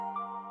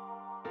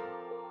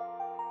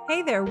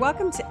Hey there,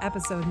 welcome to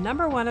episode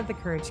number 1 of the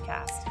Courage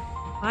Cast.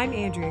 I'm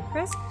Andrea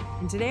Crisp,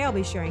 and today I'll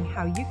be sharing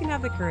how you can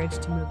have the courage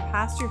to move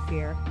past your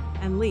fear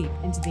and leap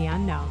into the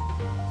unknown.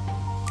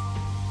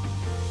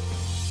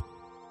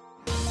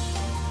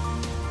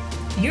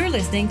 You're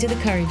listening to the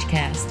Courage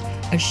Cast,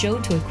 a show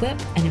to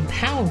equip and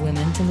empower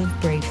women to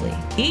live bravely.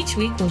 Each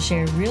week we'll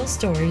share real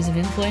stories of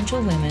influential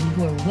women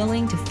who are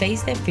willing to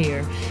face their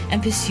fear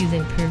and pursue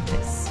their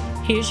purpose.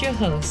 Here's your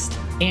host,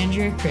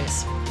 Andrea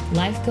Crisp,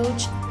 life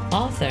coach,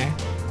 author,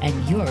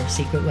 and your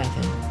secret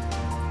weapon.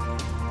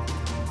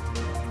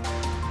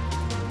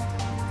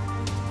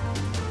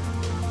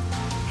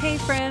 Hey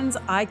friends,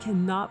 I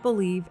cannot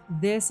believe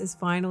this is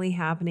finally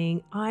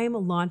happening. I'm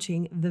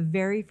launching the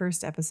very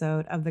first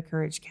episode of the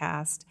Courage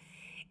Cast,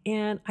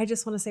 and I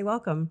just want to say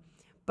welcome.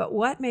 But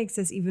what makes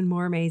this even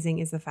more amazing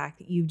is the fact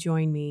that you've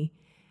joined me.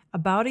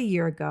 About a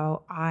year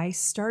ago, I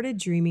started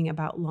dreaming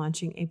about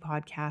launching a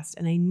podcast,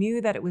 and I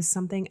knew that it was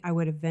something I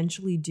would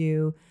eventually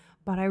do,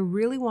 but I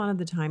really wanted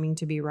the timing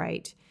to be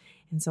right.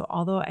 And so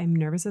although I'm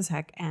nervous as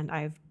heck, and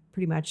I've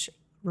pretty much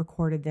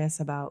recorded this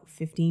about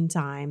 15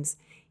 times,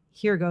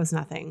 here goes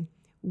nothing.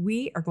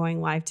 We are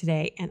going live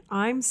today, and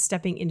I'm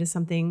stepping into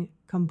something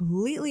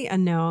completely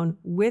unknown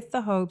with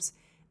the hopes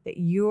that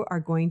you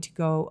are going to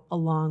go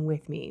along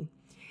with me.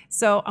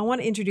 So I want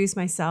to introduce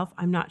myself.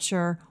 I'm not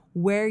sure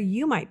where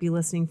you might be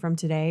listening from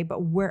today,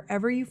 but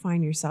wherever you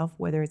find yourself,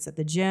 whether it's at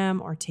the gym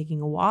or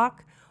taking a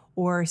walk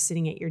or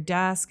sitting at your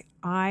desk,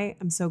 I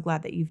am so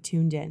glad that you've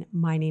tuned in.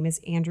 My name is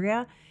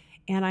Andrea,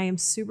 and I am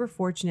super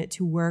fortunate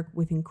to work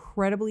with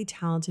incredibly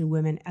talented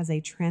women as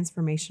a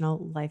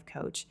transformational life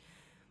coach.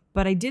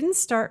 But I didn't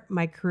start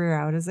my career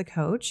out as a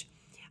coach.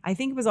 I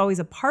think it was always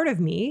a part of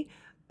me,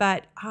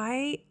 but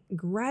I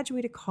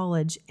graduated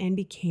college and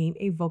became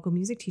a vocal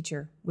music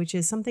teacher, which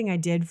is something I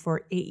did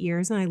for 8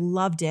 years, and I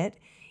loved it.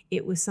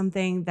 It was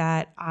something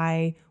that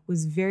I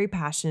was very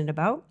passionate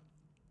about.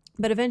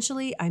 But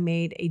eventually I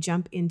made a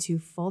jump into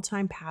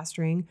full-time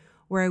pastoring,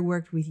 where I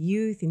worked with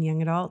youth and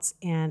young adults,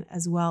 and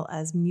as well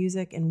as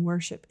music and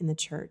worship in the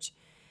church.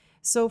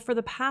 So for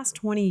the past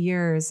 20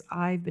 years,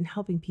 I've been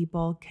helping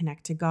people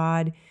connect to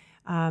God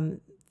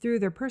through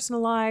their personal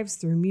lives,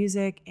 through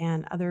music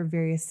and other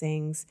various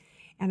things.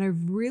 And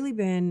I've really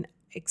been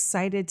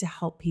excited to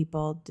help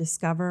people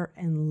discover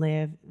and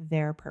live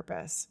their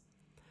purpose.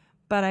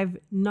 But I've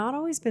not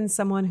always been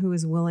someone who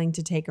is willing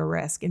to take a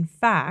risk. In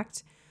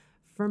fact,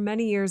 for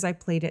many years, I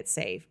played it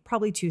safe,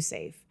 probably too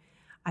safe.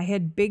 I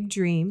had big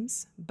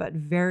dreams, but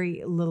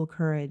very little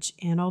courage.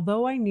 And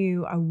although I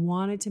knew I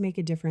wanted to make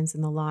a difference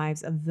in the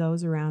lives of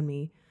those around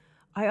me,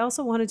 I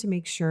also wanted to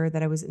make sure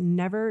that I was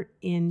never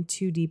in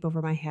too deep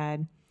over my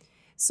head.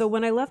 So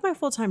when I left my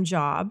full-time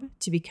job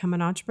to become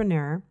an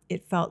entrepreneur,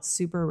 it felt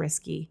super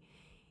risky.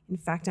 In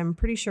fact, I'm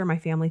pretty sure my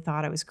family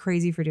thought I was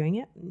crazy for doing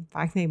it. In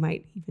fact, they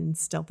might even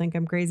still think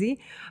I'm crazy.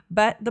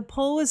 But the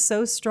pull was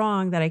so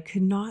strong that I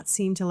could not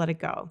seem to let it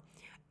go.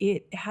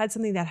 It had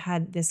something that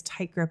had this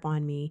tight grip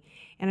on me.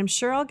 And I'm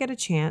sure I'll get a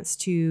chance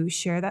to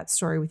share that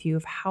story with you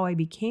of how I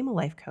became a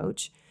life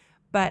coach.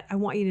 But I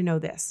want you to know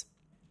this.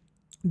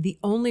 The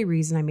only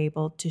reason I'm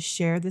able to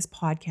share this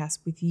podcast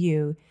with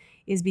you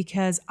is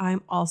because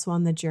I'm also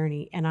on the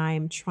journey and I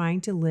am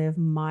trying to live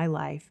my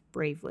life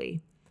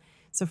bravely.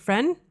 So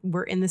friend,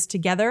 we're in this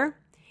together,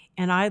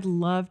 and I'd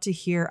love to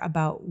hear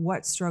about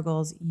what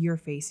struggles you're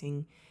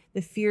facing,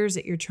 the fears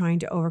that you're trying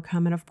to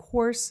overcome, and of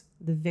course,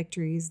 the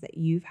victories that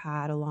you've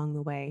had along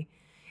the way.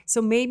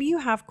 So maybe you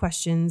have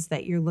questions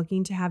that you're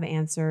looking to have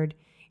answered,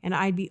 and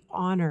I'd be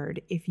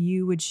honored if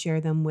you would share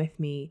them with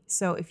me.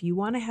 So if you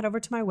want to head over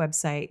to my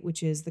website,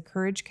 which is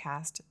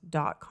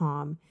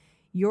thecouragecast.com,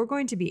 you're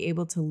going to be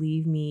able to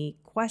leave me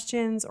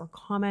questions or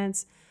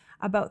comments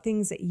about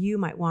things that you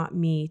might want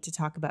me to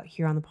talk about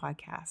here on the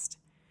podcast.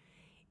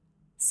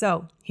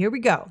 So here we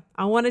go.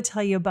 I want to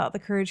tell you about the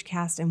Courage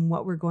Cast and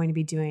what we're going to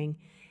be doing,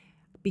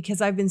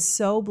 because I've been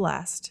so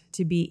blessed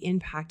to be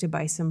impacted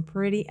by some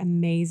pretty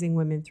amazing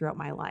women throughout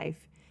my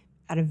life.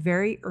 At a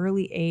very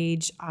early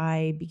age,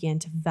 I began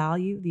to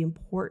value the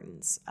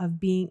importance of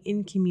being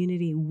in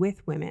community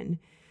with women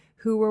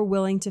who were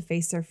willing to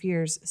face their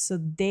fears so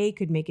they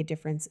could make a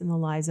difference in the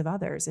lives of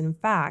others. And in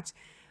fact,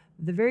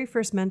 the very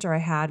first mentor I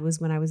had was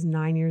when I was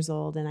 9 years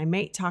old, and I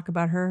might talk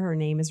about her. Her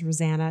name is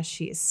Rosanna.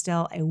 She is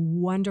still a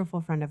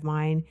wonderful friend of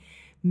mine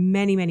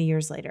many, many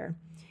years later.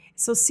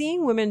 So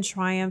seeing women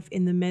triumph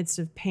in the midst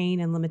of pain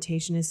and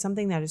limitation is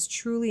something that has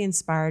truly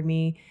inspired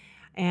me,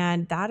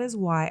 and that is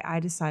why I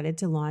decided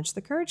to launch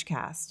the Courage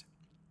Cast.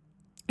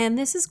 And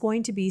this is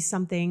going to be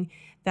something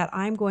that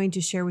I'm going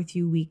to share with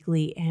you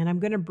weekly, and I'm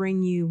going to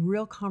bring you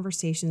real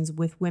conversations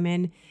with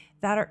women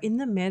that are in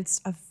the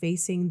midst of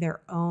facing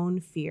their own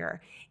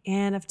fear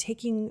and of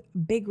taking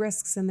big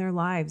risks in their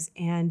lives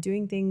and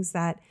doing things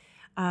that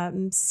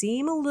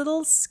seem a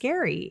little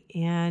scary,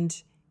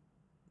 and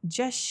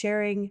just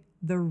sharing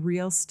the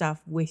real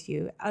stuff with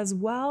you, as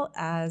well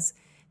as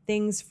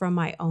things from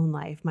my own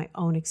life, my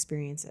own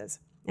experiences.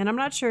 And I'm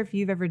not sure if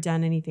you've ever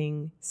done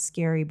anything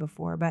scary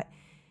before, but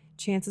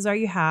chances are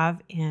you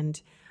have.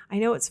 And I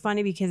know it's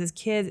funny because as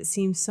kids, it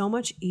seems so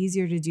much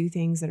easier to do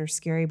things that are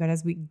scary. But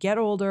as we get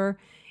older,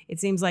 it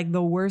seems like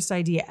the worst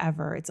idea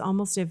ever. It's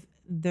almost if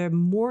the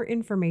more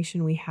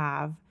information we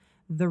have,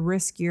 the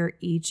riskier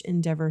each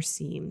endeavor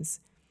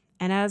seems.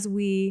 And as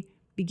we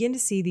begin to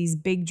see these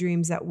big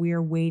dreams that we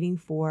are waiting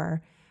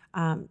for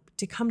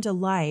to come to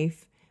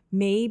life,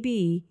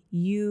 maybe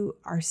you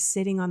are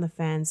sitting on the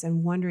fence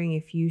and wondering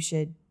if you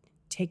should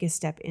take a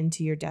step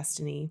into your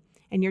destiny.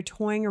 And you're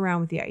toying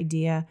around with the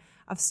idea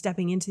of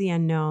stepping into the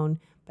unknown,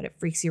 but it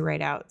freaks you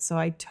right out. So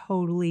I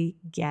totally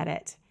get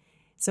it.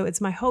 So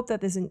it's my hope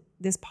that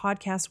this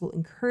podcast will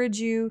encourage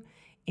you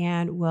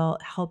and will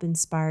help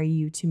inspire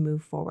you to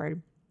move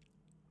forward.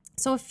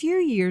 So a few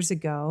years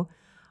ago,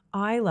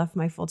 I left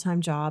my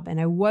full-time job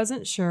and I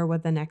wasn't sure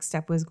what the next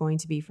step was going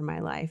to be for my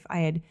life. I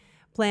had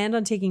planned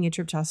on taking a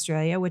trip to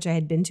Australia, which I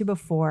had been to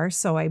before.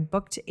 So I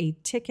booked a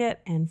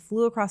ticket and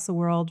flew across the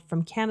world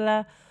from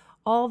Canada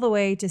all the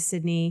way to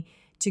Sydney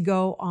to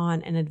go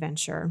on an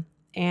adventure.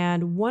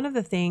 And one of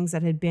the things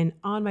that had been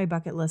on my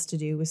bucket list to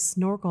do was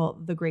snorkel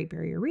the Great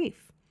Barrier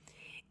Reef.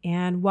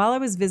 And while I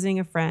was visiting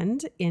a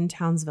friend in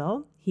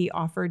Townsville, he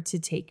offered to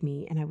take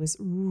me, and I was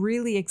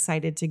really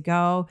excited to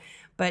go.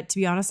 But to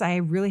be honest, I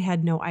really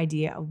had no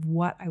idea of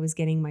what I was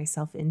getting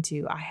myself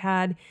into. I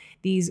had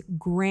these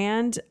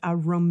grand,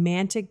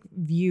 romantic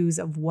views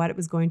of what it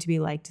was going to be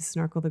like to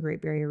snorkel the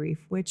Great Barrier Reef,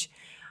 which,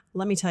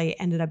 let me tell you,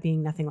 ended up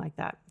being nothing like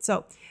that.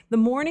 So the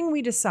morning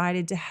we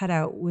decided to head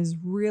out was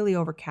really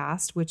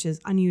overcast, which is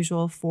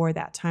unusual for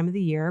that time of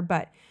the year,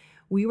 but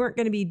we weren't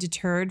going to be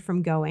deterred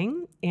from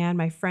going. And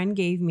my friend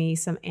gave me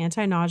some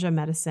anti-nausea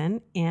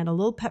medicine and a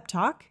little pep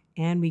talk,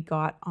 and we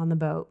got on the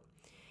boat.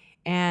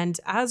 And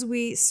as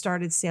we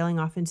started sailing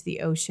off into the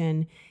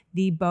ocean,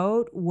 the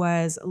boat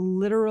was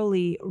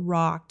literally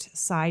rocked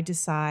side to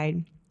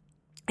side.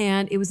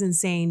 And it was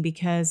insane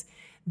because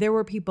there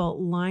were people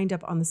lined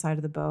up on the side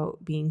of the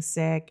boat being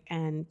sick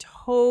and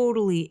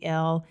totally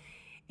ill.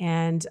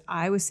 And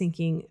I was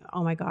thinking,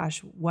 oh my gosh,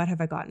 what have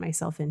I gotten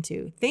myself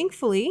into?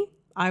 Thankfully,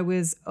 I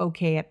was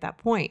okay at that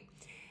point.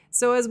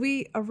 So as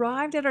we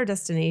arrived at our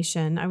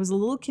destination, I was a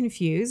little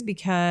confused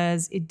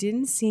because it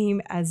didn't seem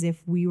as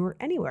if we were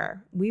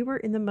anywhere. We were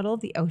in the middle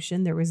of the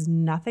ocean. There was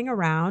nothing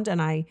around,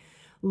 and I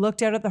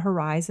looked out at the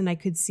horizon. I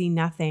could see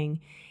nothing.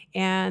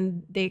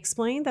 And they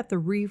explained that the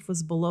reef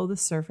was below the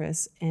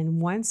surface, and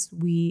once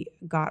we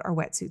got our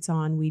wetsuits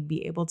on, we'd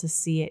be able to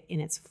see it in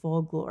its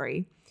full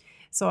glory.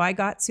 So I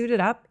got suited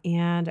up,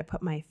 and I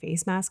put my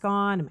face mask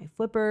on and my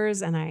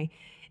flippers, and I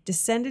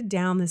descended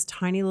down this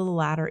tiny little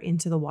ladder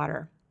into the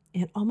water.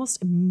 And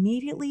almost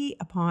immediately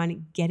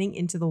upon getting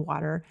into the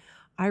water,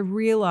 I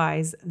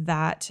realized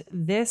that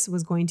this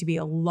was going to be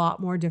a lot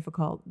more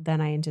difficult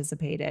than I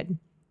anticipated.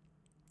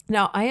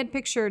 Now, I had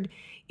pictured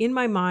in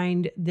my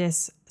mind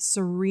this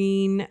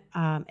serene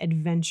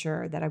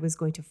adventure that I was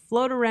going to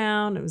float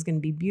around, it was going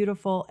to be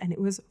beautiful, and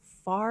it was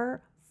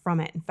far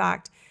from it. In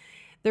fact,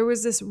 there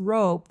was this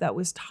rope that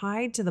was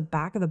tied to the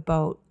back of the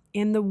boat,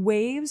 and the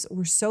waves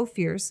were so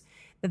fierce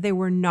that they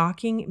were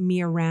knocking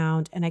me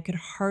around and I could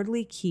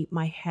hardly keep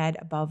my head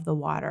above the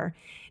water.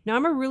 Now,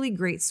 I'm a really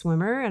great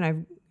swimmer,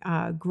 and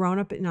I've grown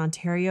up in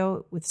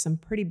Ontario with some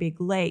pretty big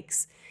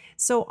lakes.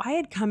 So I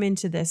had come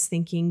into this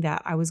thinking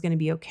that I was going to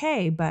be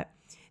okay, but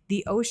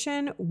the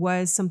ocean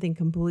was something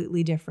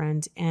completely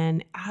different.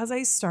 And as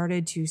I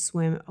started to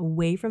swim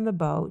away from the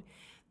boat,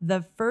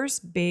 the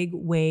first big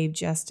wave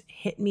just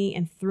hit me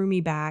and threw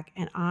me back,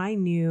 and I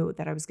knew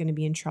that I was going to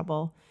be in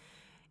trouble.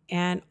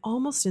 And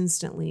almost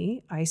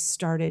instantly, I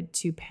started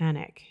to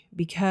panic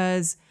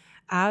because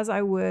as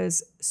I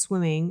was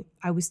swimming,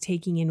 I was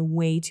taking in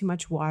way too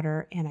much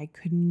water and I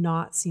could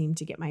not seem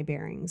to get my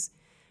bearings.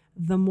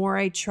 The more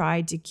I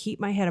tried to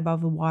keep my head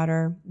above the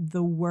water,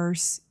 the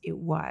worse it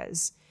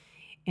was.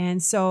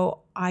 And so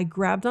I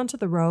grabbed onto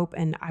the rope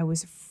and I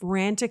was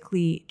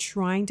frantically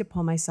trying to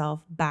pull myself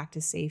back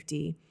to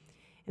safety.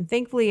 And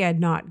thankfully, I had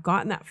not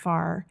gotten that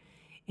far.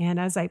 And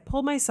as I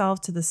pulled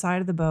myself to the side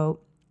of the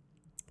boat,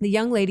 the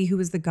young lady who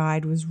was the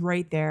guide was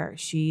right there.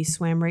 She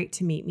swam right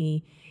to meet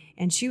me,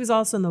 and she was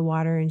also in the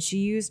water, and she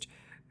used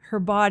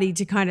her body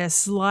to kind of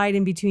slide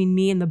in between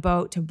me and the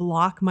boat to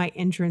block my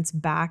entrance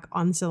back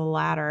onto the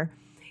ladder.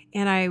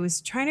 And I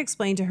was trying to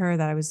explain to her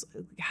that I was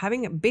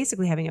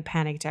basically having a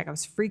panic attack. I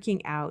was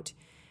freaking out,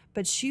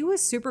 but she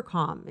was super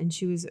calm and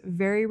she was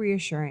very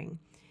reassuring.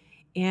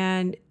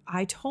 And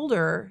I told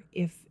her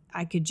if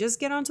I could just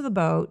get onto the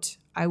boat,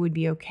 I would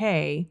be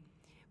okay.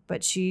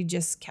 But she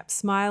just kept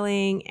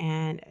smiling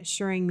and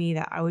assuring me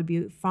that I would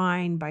be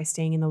fine by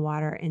staying in the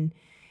water, and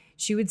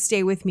she would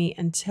stay with me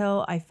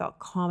until I felt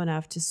calm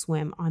enough to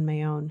swim on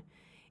my own.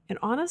 And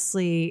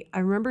honestly, I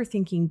remember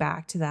thinking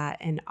back to that,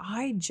 and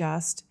I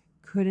just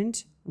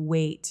couldn't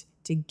wait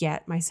to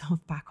get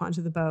myself back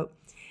onto the boat.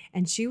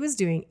 And she was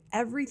doing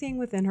everything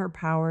within her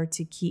power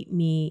to keep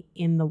me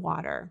in the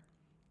water.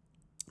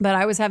 But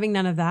I was having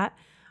none of that.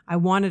 I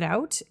wanted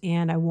out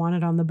and I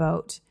wanted on the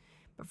boat.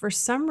 But for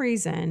some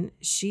reason,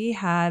 she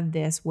had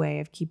this way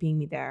of keeping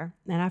me there.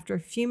 And after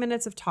a few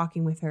minutes of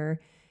talking with her,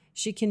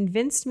 She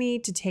convinced me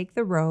to take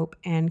the rope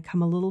and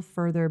come a little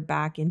further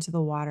back into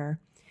the water.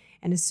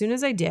 And as soon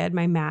as I did,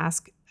 my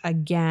mask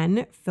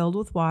again filled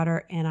with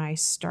water and I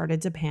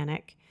started to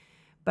panic.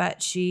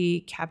 But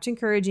she kept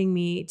encouraging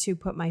me to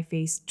put my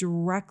face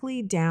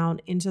directly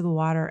down into the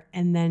water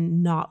and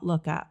then not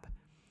look up.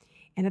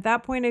 And at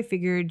that point, I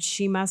figured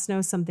she must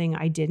know something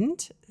I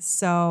didn't.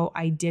 So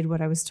I did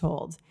what I was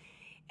told.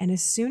 And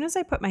as soon as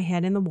I put my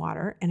head in the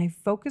water and I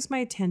focused my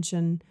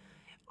attention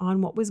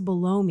on what was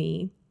below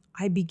me,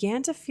 I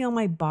began to feel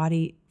my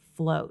body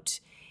float.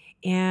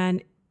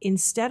 And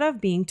instead of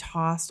being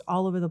tossed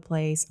all over the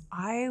place,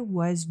 I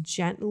was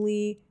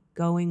gently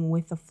going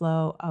with the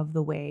flow of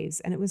the waves.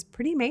 And it was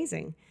pretty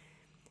amazing.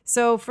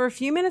 So for a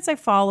few minutes, I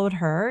followed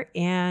her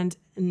and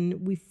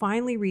we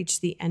finally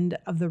reached the end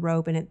of the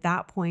rope. And at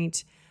that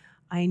point,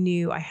 I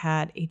knew I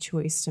had a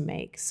choice to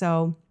make.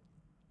 So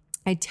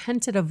I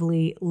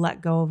tentatively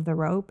let go of the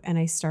rope and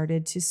I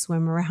started to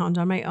swim around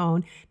on my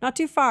own, not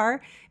too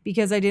far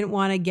because I didn't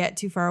want to get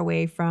too far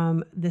away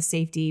from the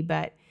safety,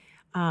 but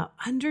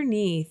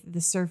underneath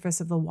the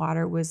surface of the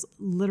water was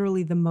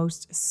literally the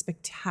most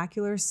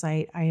spectacular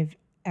sight I have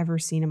ever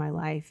seen in my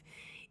life.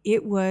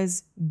 It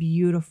was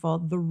beautiful.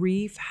 The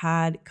reef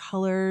had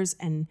colors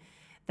and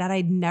that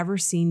I'd never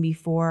seen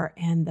before,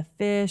 and the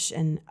fish,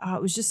 and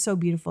it was just so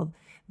beautiful.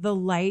 The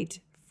light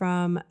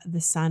from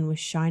the sun was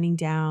shining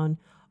down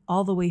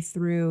all the way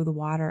through the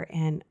water,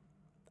 and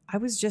I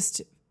was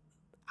just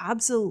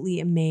absolutely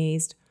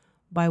amazed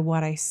by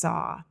what I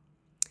saw.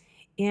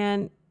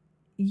 And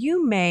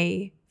you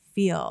may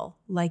feel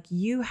like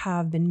you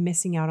have been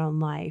missing out on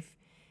life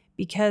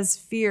because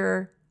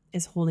fear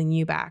is holding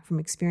you back from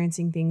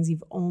experiencing things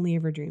you've only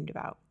ever dreamed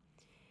about.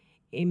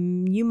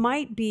 You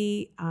might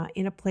be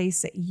in a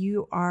place that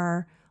you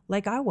are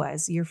like I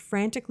was. You're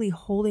frantically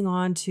holding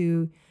on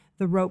to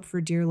the rope for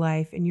dear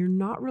life, and you're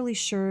not really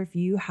sure if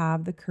you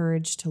have the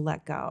courage to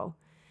let go.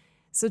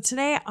 So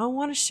today, I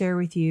want to share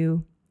with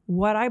you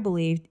what I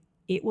believe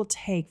it will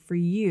take for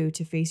you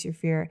to face your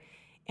fear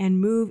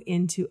and move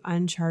into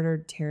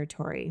uncharted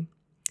territory.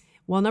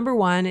 Well, number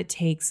one, it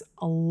takes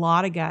a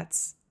lot of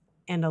guts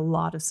and a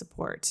lot of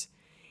support.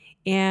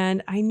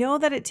 And I know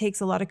that it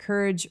takes a lot of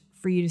courage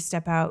for you to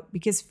step out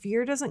because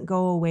fear doesn't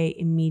go away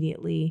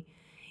immediately.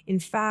 In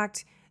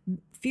fact,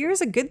 fear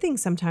is a good thing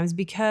sometimes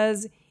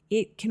because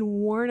it can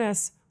warn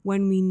us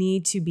when we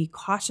need to be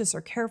cautious or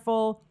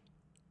careful.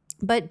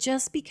 But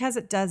just because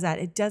it does that,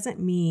 it doesn't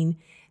mean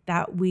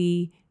that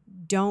we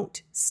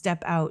don't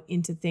step out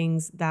into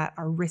things that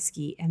are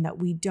risky and that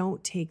we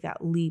don't take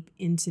that leap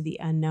into the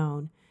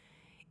unknown.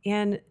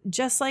 And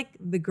just like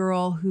the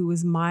girl who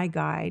was my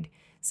guide,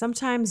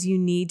 sometimes you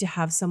need to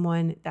have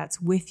someone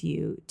that's with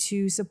you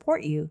to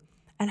support you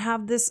and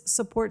have this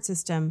support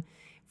system.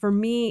 For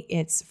me,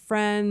 it's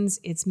friends,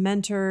 it's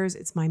mentors,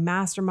 it's my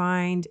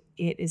mastermind.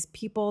 It is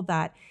people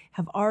that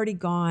have already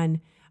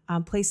gone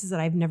places that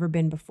I've never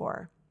been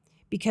before.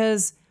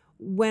 Because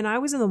when I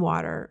was in the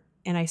water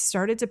and I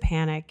started to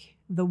panic,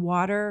 the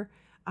water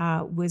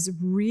was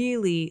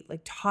really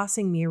like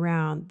tossing me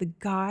around. The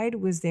guide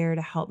was there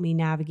to help me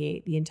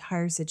navigate the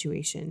entire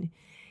situation.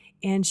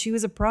 And she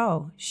was a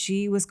pro.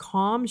 She was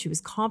calm, she was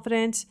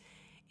confident,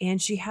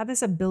 and she had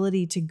this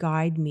ability to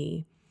guide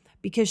me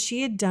because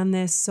she had done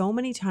this so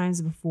many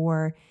times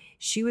before.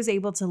 She was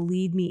able to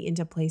lead me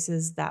into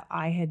places that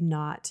I had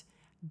not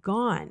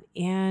gone.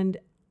 And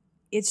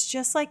it's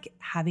just like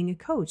having a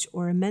coach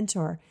or a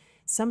mentor.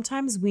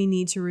 Sometimes we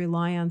need to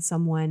rely on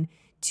someone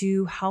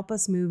to help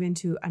us move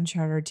into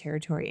uncharted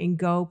territory and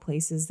go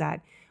places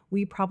that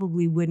we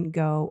probably wouldn't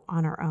go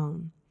on our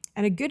own.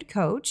 And a good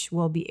coach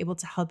will be able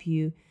to help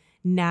you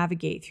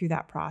navigate through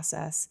that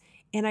process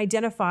and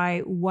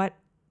identify what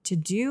to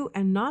do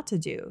and not to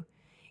do.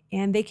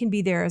 And they can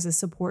be there as a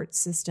support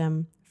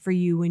system for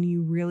you when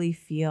you really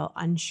feel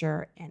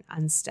unsure and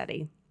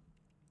unsteady.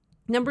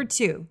 Number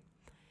two,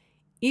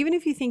 even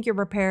if you think you're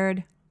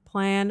prepared,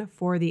 plan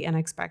for the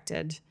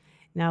unexpected.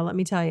 Now, let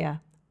me tell you,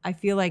 I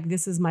feel like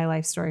this is my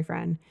life story,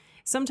 friend.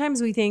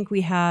 Sometimes we think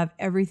we have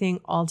everything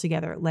all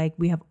together, like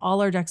we have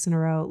all our ducks in a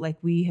row, like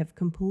we have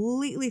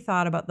completely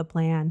thought about the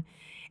plan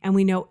and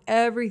we know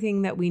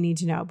everything that we need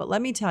to know. But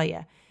let me tell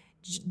you,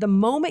 the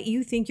moment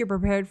you think you're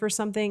prepared for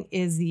something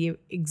is the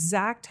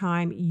exact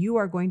time you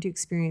are going to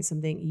experience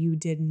something you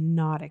did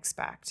not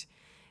expect.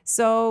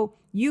 So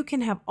you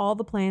can have all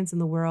the plans in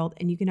the world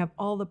and you can have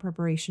all the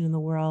preparation in the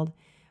world,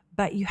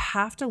 but you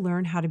have to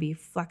learn how to be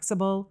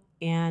flexible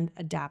and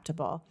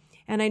adaptable.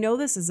 And I know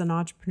this as an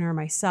entrepreneur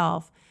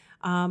myself.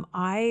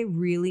 I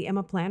really am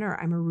a planner.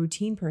 I'm a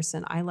routine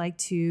person. I like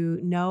to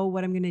know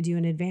what I'm going to do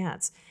in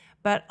advance.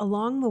 But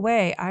along the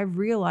way, I've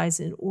realized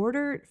in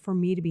order for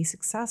me to be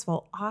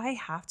successful, I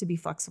have to be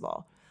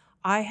flexible.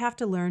 I have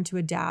to learn to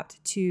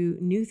adapt to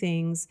new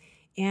things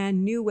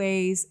and new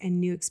ways and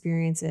new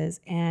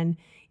experiences. And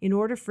in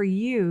order for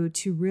you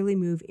to really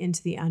move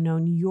into the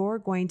unknown, you're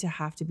going to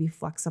have to be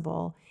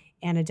flexible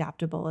and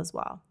adaptable as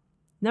well.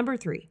 Number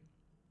three,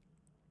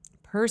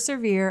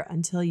 persevere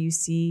until you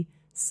see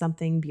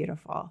something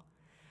beautiful.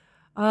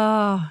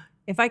 Oh,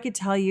 If I could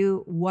tell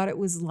you what it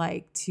was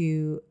like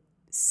to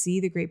see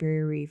the Great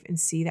Barrier Reef and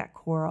see that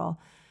coral,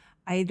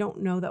 I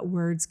don't know that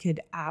words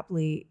could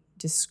aptly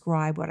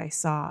describe what I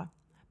saw.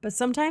 But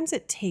sometimes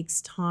it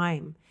takes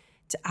time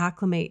to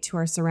acclimate to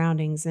our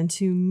surroundings and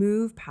to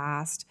move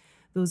past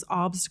those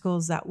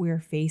obstacles that we're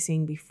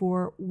facing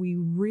before we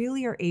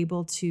really are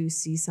able to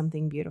see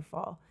something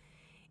beautiful.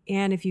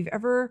 And if you've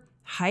ever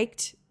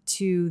hiked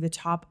to the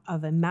top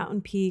of a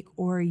mountain peak,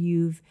 or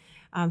you've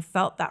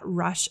felt that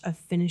rush of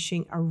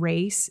finishing a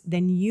race,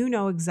 then you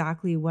know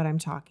exactly what I'm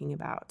talking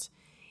about.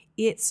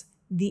 It's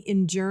the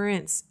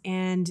endurance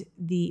and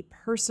the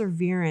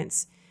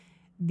perseverance,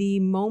 the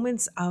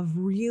moments of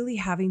really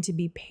having to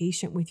be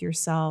patient with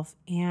yourself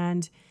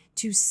and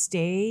to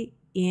stay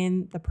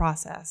in the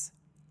process,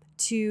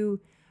 to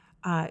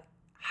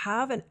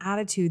have an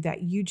attitude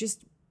that you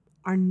just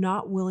are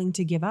not willing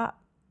to give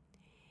up.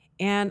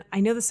 And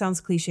I know this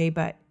sounds cliche,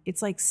 but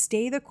it's like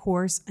stay the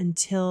course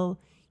until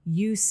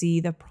you see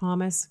the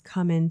promise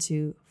come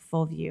into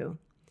full view.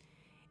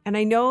 And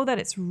I know that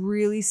it's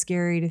really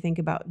scary to think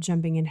about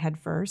jumping in head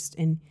first,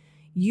 and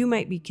you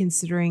might be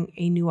considering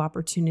a new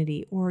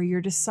opportunity, or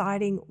you're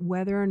deciding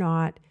whether or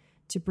not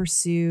to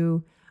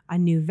pursue a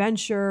new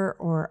venture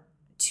or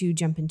to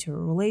jump into a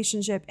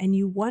relationship, and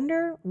you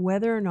wonder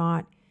whether or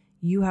not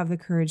you have the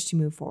courage to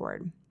move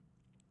forward.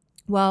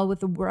 Well, with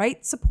the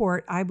right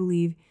support, I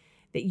believe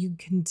that you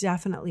can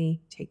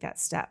definitely take that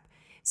step.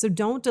 So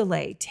don't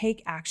delay,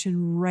 take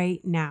action right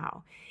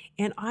now.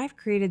 And I've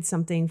created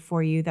something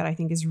for you that I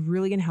think is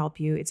really going to help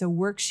you. It's a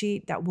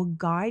worksheet that will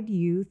guide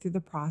you through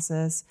the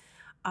process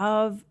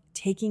of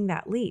taking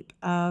that leap,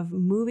 of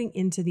moving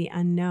into the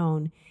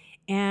unknown.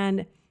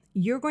 And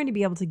you're going to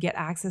be able to get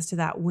access to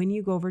that when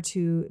you go over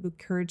to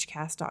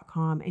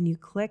thecouragecast.com and you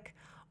click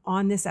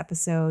on this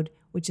episode,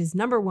 which is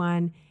number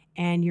 1,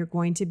 and you're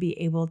going to be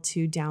able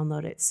to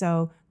download it.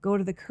 So go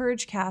to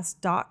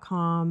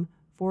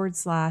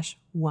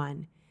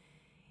thecouragecast.com/1.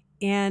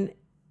 And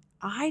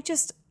I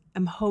just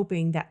am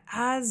hoping that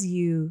as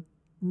you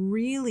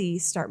really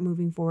start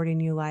moving forward in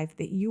your life,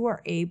 that you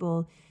are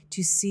able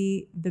to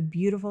see the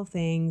beautiful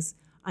things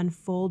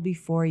unfold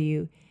before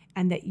you,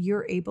 and that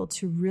you're able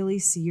to really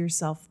see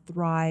yourself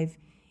thrive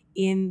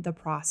in the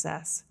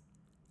process.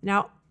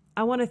 Now,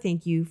 I want to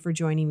thank you for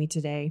joining me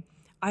today.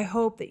 I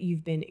hope that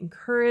you've been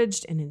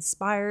encouraged and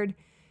inspired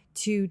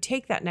to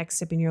take that next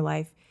step in your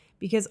life,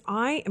 because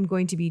I am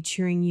going to be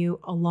cheering you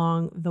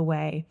along the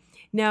way.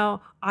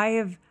 Now, I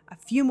have a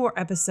few more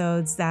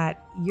episodes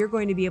that you're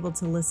going to be able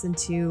to listen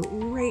to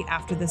right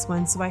after this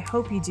one, so I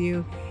hope you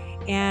do.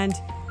 And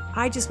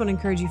I just want to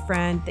encourage you,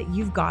 friend, that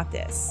you've got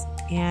this.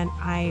 And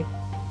I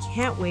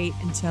can't wait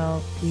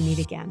until we meet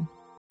again.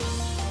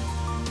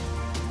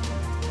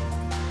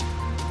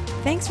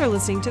 Thanks for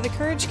listening to The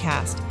Courage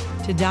Cast.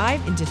 To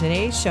dive into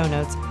today's show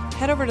notes,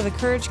 head over to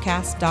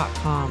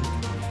thecouragecast.com.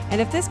 And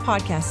if this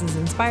podcast has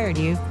inspired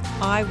you,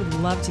 I would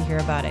love to hear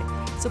about it.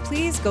 So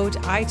please go to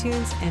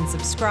iTunes and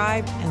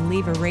subscribe and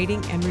leave a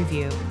rating and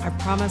review. I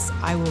promise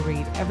I will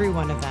read every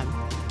one of them.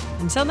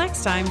 Until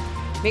next time,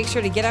 make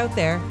sure to get out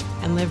there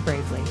and live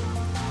bravely.